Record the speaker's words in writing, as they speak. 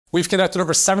We've conducted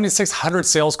over 7,600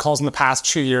 sales calls in the past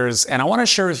 2 years, and I want to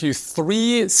share with you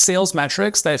 3 sales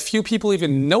metrics that few people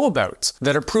even know about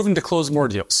that are proven to close more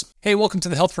deals. Hey, welcome to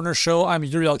the Healthpreneur Show. I'm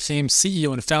Yuri Elkaim,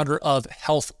 CEO and founder of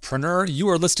Healthpreneur. You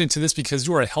are listening to this because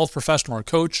you are a health professional or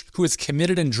coach who is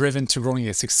committed and driven to growing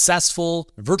a successful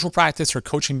virtual practice or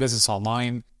coaching business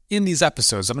online. In these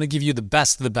episodes, I'm going to give you the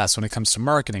best of the best when it comes to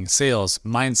marketing, sales,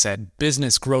 mindset,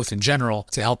 business growth in general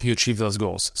to help you achieve those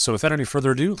goals. So without any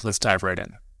further ado, let's dive right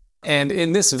in. And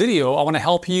in this video, I want to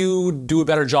help you do a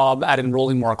better job at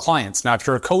enrolling more clients. Now, if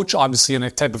you're a coach, obviously in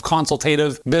a type of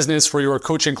consultative business where you're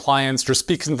coaching clients, you're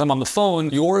speaking to them on the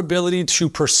phone, your ability to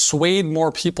persuade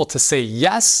more people to say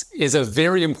yes is a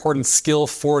very important skill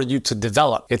for you to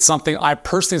develop. It's something I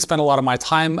personally spend a lot of my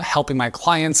time helping my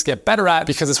clients get better at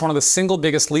because it's one of the single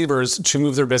biggest levers to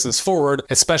move their business forward,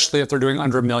 especially if they're doing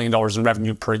under $1 million in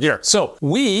revenue per year. So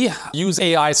we use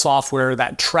AI software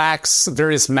that tracks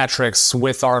various metrics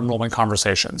with our enrollment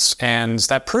conversations. And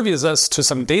that previews us to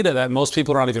some data that most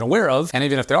people are not even aware of. And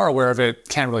even if they are aware of it,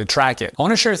 can't really track it. I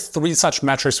want to share 3 such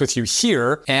metrics with you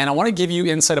here. And I want to give you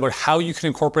insight about how you can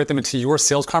incorporate them into your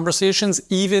sales conversations,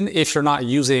 even if you're not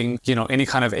using, any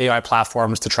kind of AI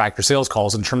platforms to track your sales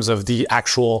calls in terms of the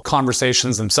actual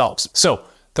conversations themselves. So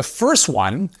the first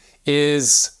one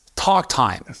is talk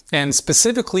time, and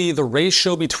specifically the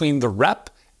ratio between the rep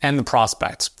and the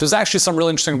prospect. There's actually some really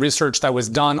interesting research that was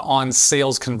done on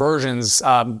sales conversions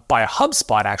by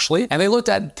HubSpot actually, and they looked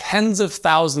at tens of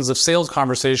thousands of sales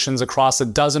conversations across a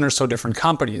dozen or so different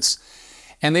companies.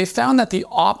 And they found that the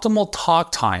optimal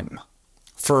talk time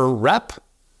for rep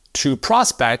to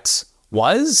prospect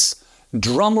was,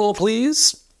 drumroll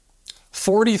please,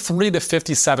 43 to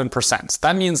 57%.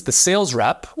 That means the sales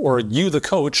rep, or you, the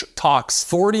coach, talks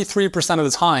 43% of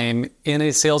the time in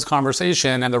a sales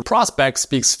conversation, and the prospect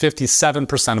speaks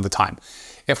 57% of the time.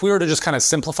 If we were to just kind of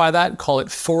simplify that, call it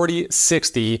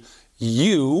 40-60,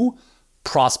 you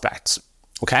prospect.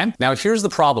 Okay. Now here's the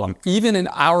problem. Even in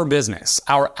our business,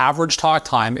 our average talk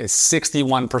time is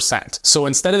 61%. So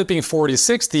instead of it being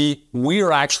 40-60, we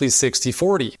are actually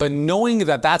 60-40. But knowing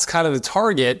that that's kind of the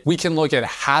target, we can look at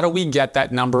how do we get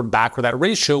that number back or that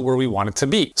ratio where we want it to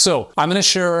be. So I'm going to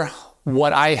share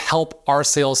what I help our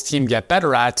sales team get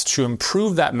better at to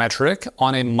improve that metric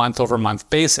on a month-over-month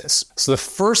basis. So the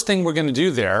first thing we're going to do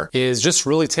there is just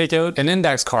really take out an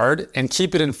index card and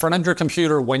keep it in front of your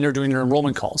computer when you're doing your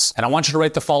enrollment calls. And I want you to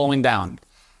write the following down.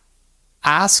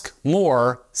 Ask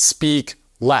more, speak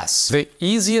less. The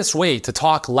easiest way to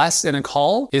talk less in a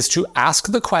call is to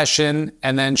ask the question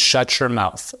and then shut your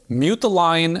mouth. Mute the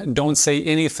line, don't say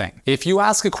anything. If you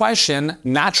ask a question,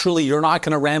 naturally you're not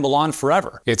going to ramble on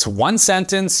forever. It's one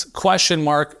sentence, question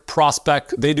mark,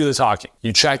 prospect, they do the talking.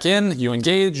 You check in, you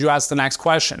engage, you ask the next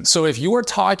question. So if you are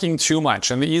talking too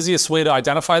much, and the easiest way to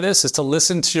identify this is to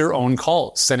listen to your own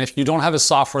calls. And if you don't have a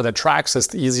software that tracks this,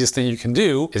 the easiest thing you can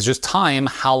do is just time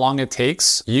how long it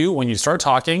takes you when you start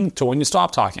talking to when you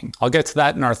stop talking. I'll get to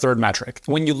that in our third metric.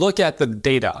 When you look at the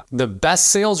data, the best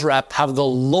sales rep have the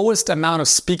lowest amount of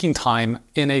speaking time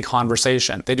in a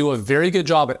conversation. They do a very good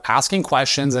job at asking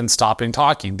questions and stopping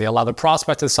talking. They allow the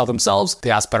prospect to sell themselves, they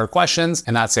ask better questions,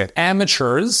 and that's it.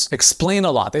 Amateurs explain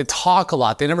a lot, they talk a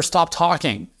lot, they never stop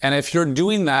talking. And if you're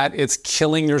doing that, it's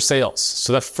killing your sales.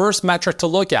 So the first metric to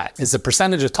look at is the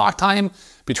percentage of talk time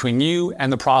between you and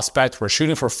the prospect. We're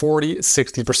shooting for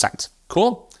 40-60%.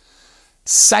 Cool?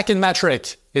 Second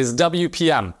metric is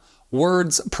WPM,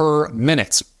 words per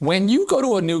minute. When you go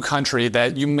to a new country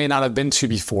that you may not have been to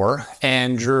before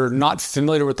and you're not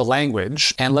familiar with the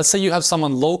language, and let's say you have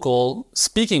someone local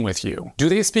speaking with you, do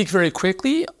they speak very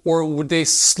quickly or would they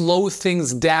slow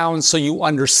things down so you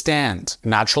understand?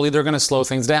 Naturally, they're going to slow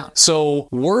things down. So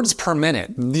words per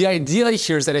minute. The idea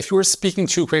here is that if you are speaking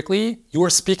too quickly, you are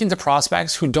speaking to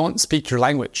prospects who don't speak your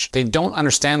language. They don't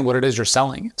understand what it is you're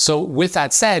selling. So with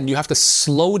that said, you have to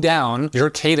slow down your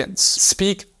cadence.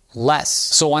 Speak less.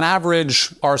 So on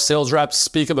average, our sales reps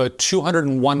speak about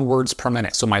 201 words per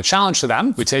minute. So my challenge to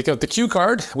them, we take out the cue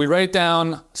card, we write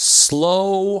down,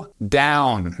 slow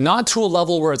down, not to a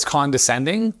level where it's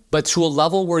condescending, but to a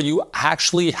level where you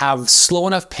actually have slow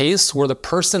enough pace where the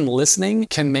person listening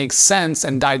can make sense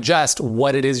and digest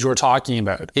what it is you're talking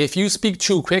about. If you speak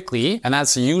too quickly, and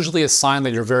that's usually a sign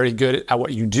that you're very good at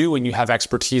what you do and you have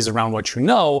expertise around what you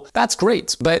know, that's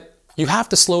great. But you have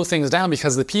to slow things down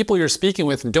because the people you're speaking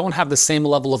with don't have the same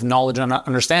level of knowledge and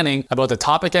understanding about the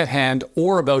topic at hand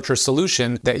or about your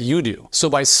solution that you do. So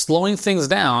by slowing things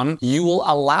down, you will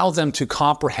allow them to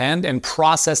comprehend and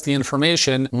process the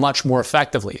information much more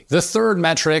effectively. The third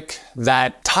metric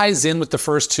that ties in with the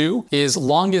first two is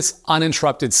longest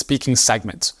uninterrupted speaking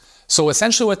segment. So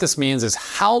essentially what this means is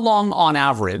how long on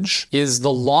average is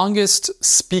the longest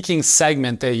speaking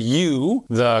segment that you,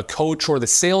 the coach or the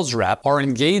sales rep, are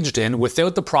engaged in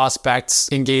without the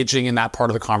prospects engaging in that part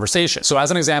of the conversation. So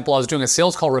as an example, I was doing a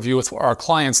sales call review with our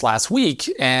clients last week,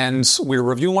 and we were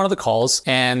reviewing one of the calls,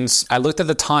 and I looked at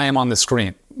the time on the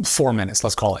screen. 4 minutes,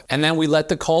 let's call it. And then we let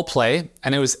the call play,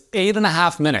 and it was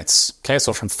 8.5 minutes. Okay,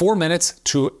 so from 4 minutes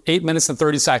to 8 minutes and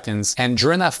 30 seconds. And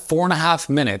during that 4.5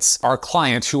 minutes, our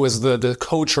client, who was the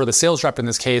coach or the sales rep in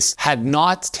this case, had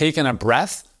not taken a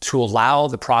breath to allow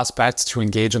the prospect to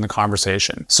engage in the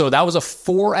conversation. So that was a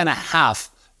 4.5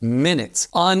 minutes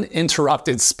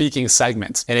uninterrupted speaking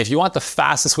segment. And if you want the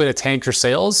fastest way to tank your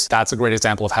sales, that's a great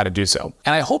example of how to do so.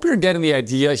 And I hope you're getting the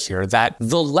idea here that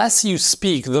the less you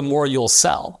speak, the more you'll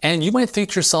sell. And you might think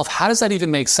to yourself, how does that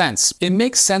even make sense? It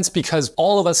makes sense because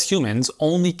all of us humans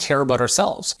only care about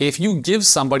ourselves. If you give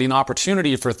somebody an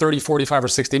opportunity for 30, 45, or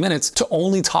 60 minutes to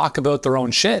only talk about their own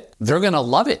shit, they're gonna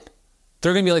love it.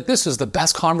 They're gonna be like, this is the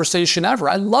best conversation ever.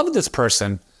 I love this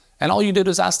person. And all you did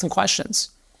was ask them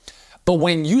questions. But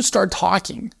when you start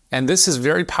talking, and this is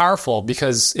very powerful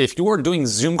because if you are doing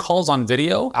Zoom calls on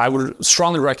video, I would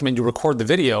strongly recommend you record the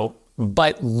video,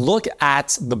 but look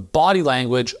at the body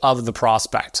language of the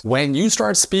prospect. When you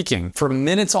start speaking for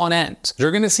minutes on end,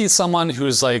 you're gonna see someone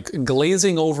who's like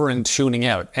glazing over and tuning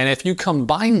out. And if you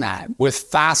combine that with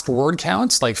fast word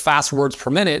counts, like fast words per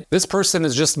minute, this person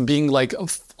is just being like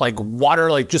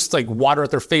water, just like water at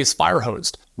their face, fire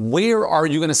hosed. Where are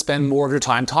you gonna spend more of your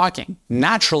time talking?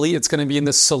 Naturally, it's gonna be in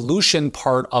the solution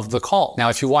part of the call. Now,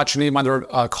 if you watch any of my other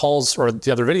calls or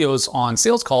the other videos on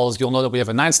sales calls, you'll know that we have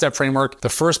a 9-step framework. The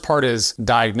first part is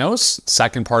diagnose,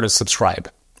 second part is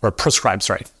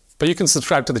prescribe. But you can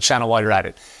subscribe to the channel while you're at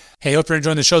it. Hey, hope you're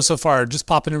enjoying the show so far. Just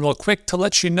popping in real quick to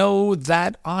let you know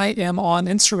that I am on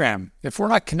Instagram. If we're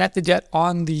not connected yet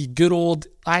on the good old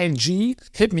IG,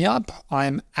 hit me up.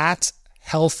 I'm at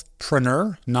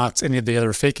Healthpreneur, not any of the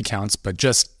other fake accounts, but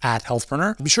just at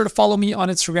Healthpreneur. Be sure to follow me on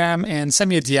Instagram and send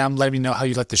me a DM, letting me know how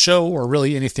you like the show or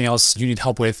really anything else you need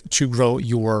help with to grow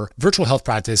your virtual health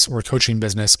practice or coaching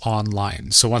business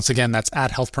online. So once again, that's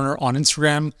at Healthpreneur on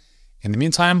Instagram. In the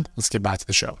meantime, let's get back to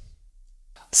the show.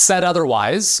 Said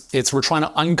otherwise, we're trying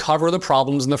to uncover the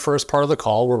problems in the first part of the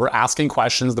call where we're asking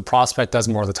questions, the prospect does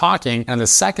more of the talking. And in the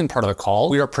second part of the call,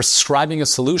 we are prescribing a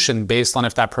solution based on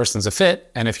if that person's a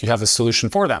fit and if you have a solution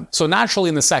for them. So naturally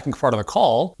in the second part of the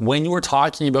call, when you are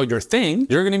talking about your thing,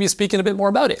 you're going to be speaking a bit more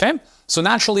about it, okay? So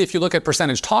naturally, if you look at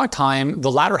percentage talk time, the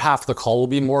latter half of the call will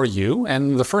be more you,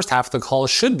 and the first half of the call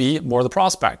should be more the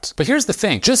prospect. But here's the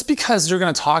thing, just because you're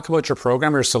gonna talk about your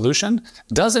program or your solution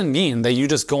doesn't mean that you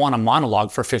just go on a monologue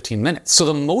for 15 minutes. So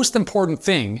the most important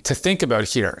thing to think about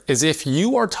here is if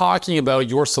you are talking about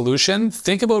your solution,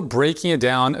 think about breaking it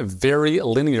down very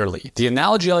linearly. The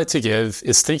analogy I like to give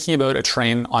is thinking about a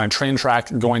train on a train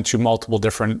track going to multiple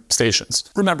different stations.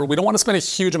 Remember, we don't wanna spend a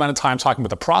huge amount of time talking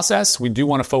about the process. We do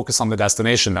wanna focus on the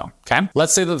destination though, okay?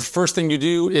 Let's say that the first thing you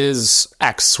do is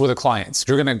X with a client.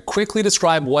 You're gonna quickly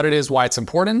describe what it is, why it's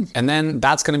important, and then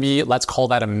that's gonna be, let's call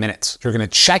that a minute. You're gonna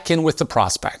check in with the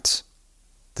prospect.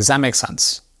 Does that make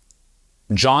sense?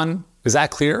 John, is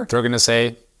that clear? They're gonna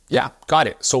say, yeah, got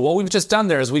it. So what we've just done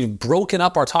there is we've broken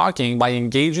up our talking by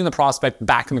engaging the prospect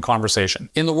back in the conversation.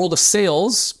 In the world of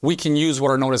sales, we can use what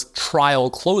are known as trial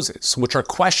closes, which are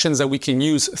questions that we can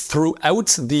use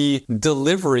throughout the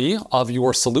delivery of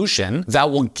your solution that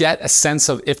will get a sense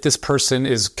of if this person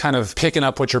is kind of picking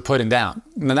up what you're putting down.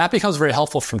 And then that becomes very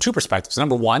helpful from two perspectives.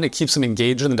 Number one, it keeps them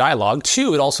engaged in the dialogue.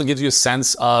 Two, it also gives you a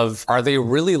sense of, are they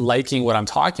really liking what I'm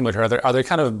talking about here? Are they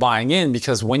kind of buying in?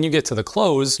 Because when you get to the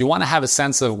close, you want to have a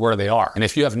sense of where they are. And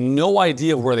if you have no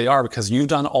idea where they are because you've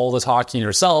done all the talking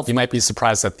yourself, you might be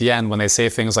surprised at the end when they say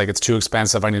things like, it's too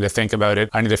expensive, I need to think about it,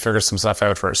 I need to figure some stuff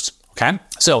out first. Okay?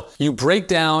 So you break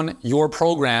down your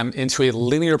program into a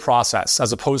linear process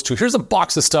as opposed to here's a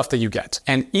box of stuff that you get.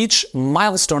 And each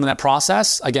milestone in that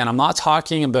process, again, I'm not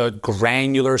talking about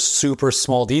granular, super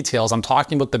small details. I'm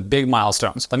talking about the big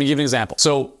milestones. Let me give you an example.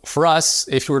 So for us,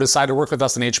 if you were to decide to work with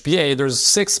us in HBA, there's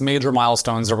 6 major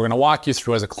milestones that we're going to walk you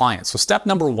through as a client. So step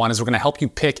number 1 is we're going to help you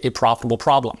pick a profitable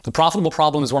problem. The profitable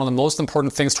problem is one of the most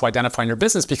important things to identify in your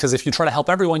business because if you try to help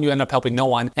everyone, you end up helping no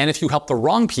one. And if you help the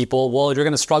wrong people, well, you're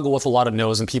going to struggle with a lot of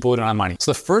no's and people who don't have money.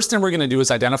 So the first thing we're going to do is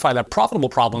identify that profitable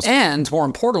problem and more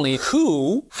importantly,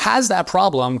 who has that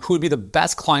problem, who would be the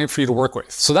best client for you to work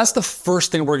with. So that's the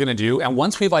first thing we're going to do. And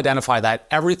once we've identified that,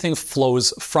 everything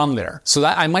flows from there. So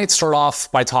that I might start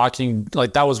off by talking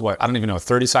like that was what, I don't even know,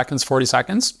 30 seconds, 40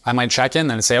 seconds. I might check in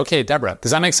and say, okay, Deborah,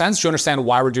 does that make sense? Do you understand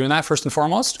why we're doing that first and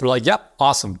foremost? We're like, yep,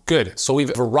 Awesome. Good. So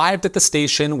we've arrived at the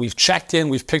station. We've checked in.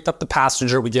 We've picked up the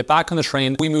passenger. We get back on the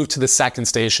train. We move to the second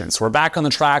station. So we're back on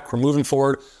the track. We're moving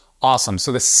forward. Awesome.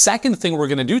 So the second thing we're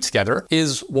going to do together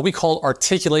is what we call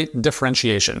articulate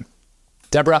differentiation.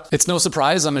 Deborah, it's no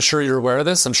surprise, I'm sure you're aware of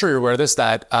this,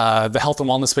 that the health and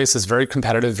wellness space is very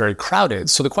competitive, very crowded.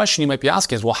 So the question you might be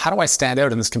asking is, well, how do I stand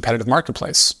out in this competitive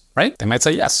marketplace? Right? They might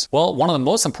say yes. Well, one of the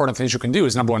most important things you can do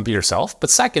is number one, be yourself. But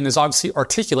second is obviously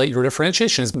articulate your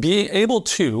differentiation, is being able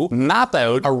to map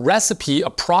out a recipe, a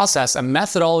process, a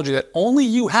methodology that only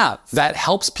you have that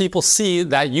helps people see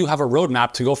that you have a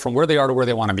roadmap to go from where they are to where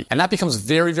they want to be. And that becomes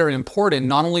very, very important,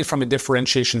 not only from a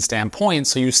differentiation standpoint,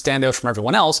 so you stand out from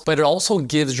everyone else, but it also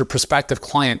gives your prospective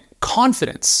client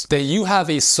confidence that you have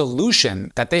a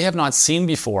solution that they have not seen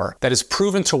before that is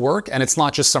proven to work, and it's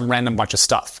not just some random bunch of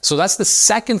stuff. So that's the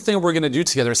second thing we're going to do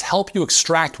together, is help you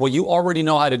extract what you already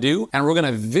know how to do, and we're going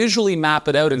to visually map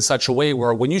it out in such a way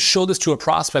where when you show this to a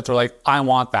prospect, they're like, I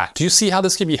want that. Do you see how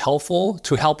this can be helpful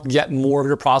to help get more of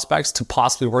your prospects to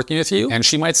possibly working with you? And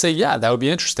she might say, yeah, that would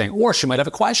be interesting. Or she might have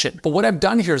a question. But what I've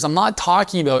done here is I'm not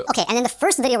talking about, okay, and then the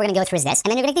first video we're going to go through is this, and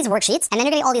then you're going to get these worksheets, and then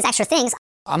you're going to get all these extra things.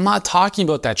 I'm not talking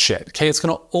about that shit, okay? It's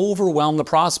going to overwhelm the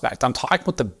prospect. I'm talking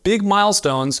about the big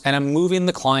milestones, and I'm moving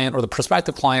the client or the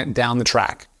prospective client down the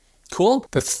track. Cool?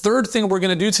 The third thing we're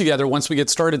going to do together once we get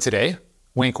started today,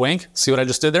 wink, wink, see what I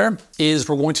just did there, is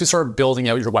we're going to start building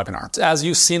out your webinar. As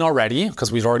you've seen already, because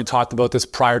we've already talked about this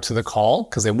prior to the call,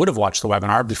 because they would have watched the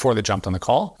webinar before they jumped on the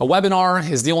call. A webinar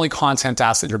is the only content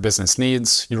asset your business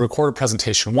needs. You record a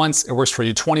presentation once. It works for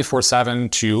you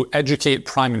 24/7 to educate,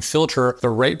 prime, and filter the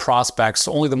right prospects.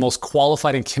 So only the most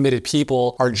qualified and committed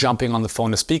people are jumping on the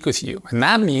phone to speak with you. And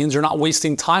that means you're not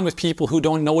wasting time with people who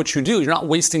don't know what you do. You're not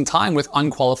wasting time with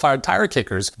unqualified tire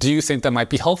kickers. Do you think that might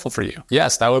be helpful for you?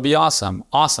 Yes, that would be awesome.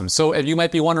 Awesome. So if you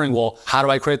might be wondering, well, how do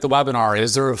I create the webinar?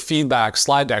 Is there a feedback,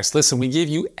 slide decks? Listen, we give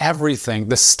you everything,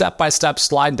 the step-by-step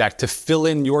slide deck to fill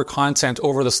in your content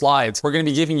over the slides. We're going to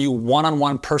be giving you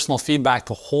one-on-one personal feedback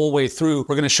the whole way through.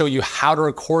 We're going to show you how to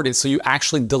record it so you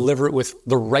actually deliver it with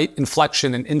the right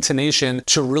inflection and intonation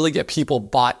to really get people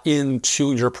bought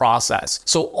into your process.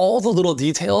 So all the little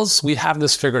details, we have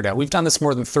this figured out. We've done this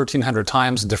more than 1,300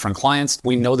 times with different clients.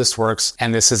 We know this works,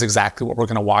 and this is exactly what we're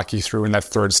going to walk you through in that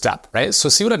third step, right? So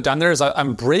see what I've done there is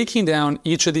I'm breaking down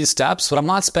each of these steps, but I'm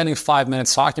not spending 5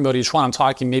 minutes talking about each one. I'm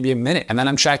talking maybe a minute, and then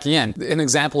I'm checking in. An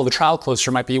example of a trial closer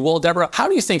might be, well, Deborah, how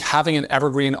do you think having an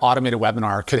evergreen automated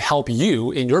webinar could help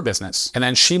you in your business? And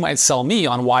then she might sell me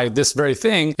on why this very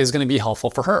thing is going to be helpful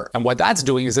for her. And what that's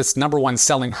doing is it's number one,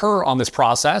 selling her on this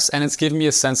process, and it's giving me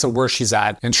a sense of where she's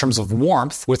at in terms of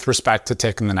warmth with respect to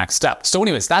taking the next step. So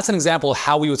anyways, that's an example of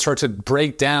how we would start to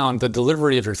break down the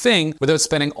delivery of your thing without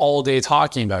spending all day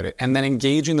talking about it, and then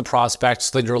engaging the prospect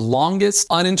so that your longest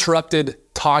uninterrupted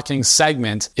talking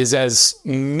segment is as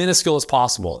minuscule as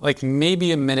possible. Like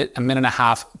maybe a minute and a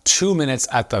half, 2 minutes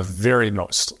at the very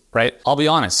most, right? I'll be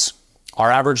honest. Our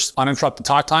average uninterrupted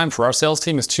talk time for our sales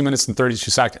team is 2 minutes and 32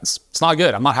 seconds. It's not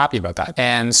good. I'm not happy about that.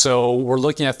 And so we're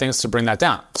looking at things to bring that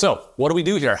down. So what do we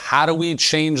do here? How do we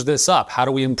change this up? How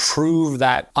do we improve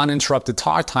that uninterrupted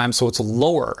talk time so it's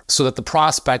lower, so that the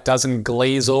prospect doesn't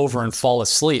glaze over and fall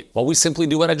asleep? Well, we simply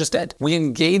do what I just did. We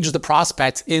engage the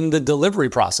prospect in the delivery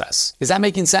process. Is that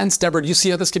making sense? Deborah, do you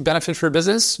see how this could benefit for your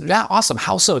business? Yeah, awesome.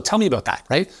 How so? Tell me about that,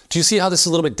 right? Do you see how this is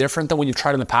a little bit different than what you've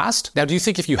tried in the past? Now, do you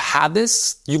think if you had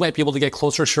this, you might be able to get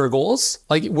closer to your goals?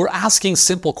 Like, we're asking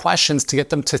simple questions to get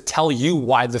them to tell you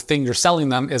why the thing you're selling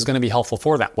them is going to be helpful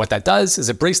for them. What that does is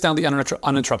it breaks down the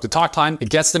uninterrupted talk time. It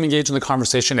gets them engaged in the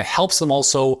conversation. It helps them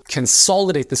also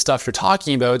consolidate the stuff you're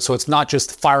talking about, so it's not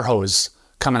just fire hose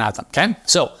coming at them, okay?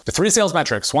 So the 3 sales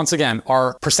metrics, once again,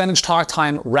 are percentage talk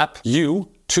time rep you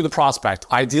to the prospect,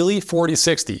 ideally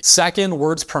 40-60. Second,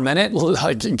 words per minute,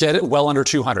 get it well under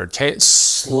 200, okay?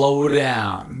 Slow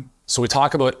down. So we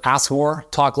talk about ask more,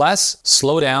 talk less,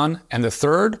 slow down. And the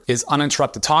third is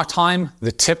uninterrupted talk time.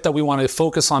 The tip that we want to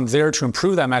focus on there to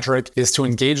improve that metric is to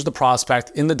engage the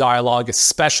prospect in the dialogue,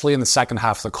 especially in the second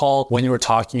half of the call when you are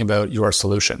talking about your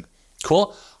solution.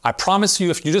 Cool? I promise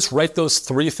you, if you just write those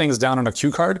 3 things down on a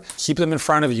cue card, keep them in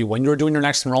front of you when you're doing your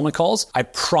next enrollment calls, I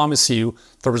promise you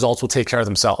the results will take care of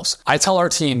themselves. I tell our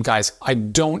team, guys, I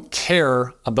don't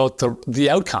care about the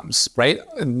outcomes, right?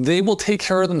 They will take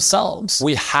care of themselves.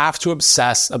 We have to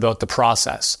obsess about the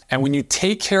process. And when you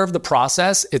take care of the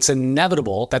process, it's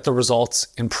inevitable that the results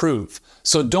improve.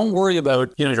 So don't worry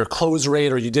about, your close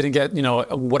rate or you didn't get,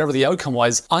 whatever the outcome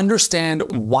was. Understand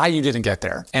why you didn't get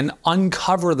there and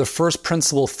uncover the first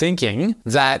principle thinking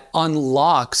that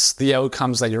unlocks the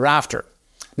outcomes that you're after.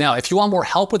 Now, if you want more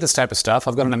help with this type of stuff,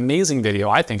 I've got an amazing video,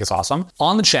 I think is awesome,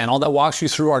 on the channel that walks you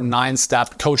through our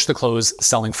 9-step Coach to Close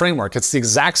selling framework. It's the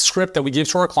exact script that we give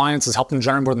to our clients. It's helped them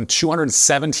generate more than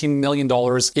 $217 million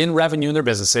in revenue in their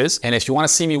businesses. And if you want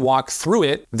to see me walk through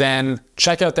it, then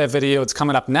check out that video. It's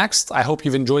coming up next. I hope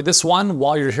you've enjoyed this one.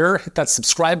 While you're here, hit that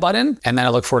subscribe button, and then I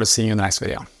look forward to seeing you in the next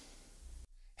video.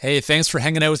 Hey, thanks for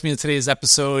hanging out with me in today's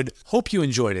episode. Hope you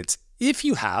enjoyed it. If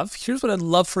you have, here's what I'd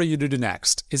love for you to do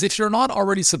next, is if you're not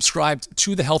already subscribed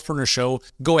to the Healthpreneur Show,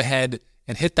 go ahead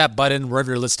and hit that button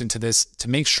wherever you're listening to this to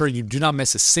make sure you do not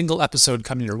miss a single episode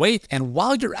coming your way. And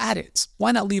while you're at it,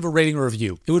 why not leave a rating or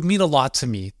review? It would mean a lot to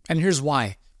me. And here's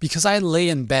why. Because I lay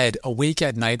in bed awake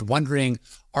at night wondering,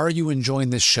 are you enjoying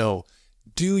this show?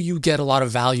 Do you get a lot of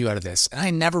value out of this? And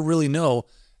I never really know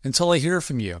until I hear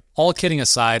from you. All kidding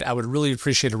aside, I would really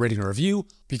appreciate a rating or review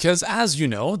because, as you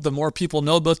know, the more people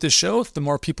know about this show, the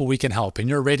more people we can help. And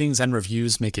your ratings and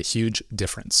reviews make a huge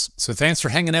difference. So thanks for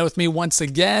hanging out with me once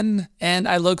again, and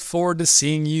I look forward to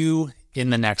seeing you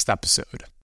in the next episode.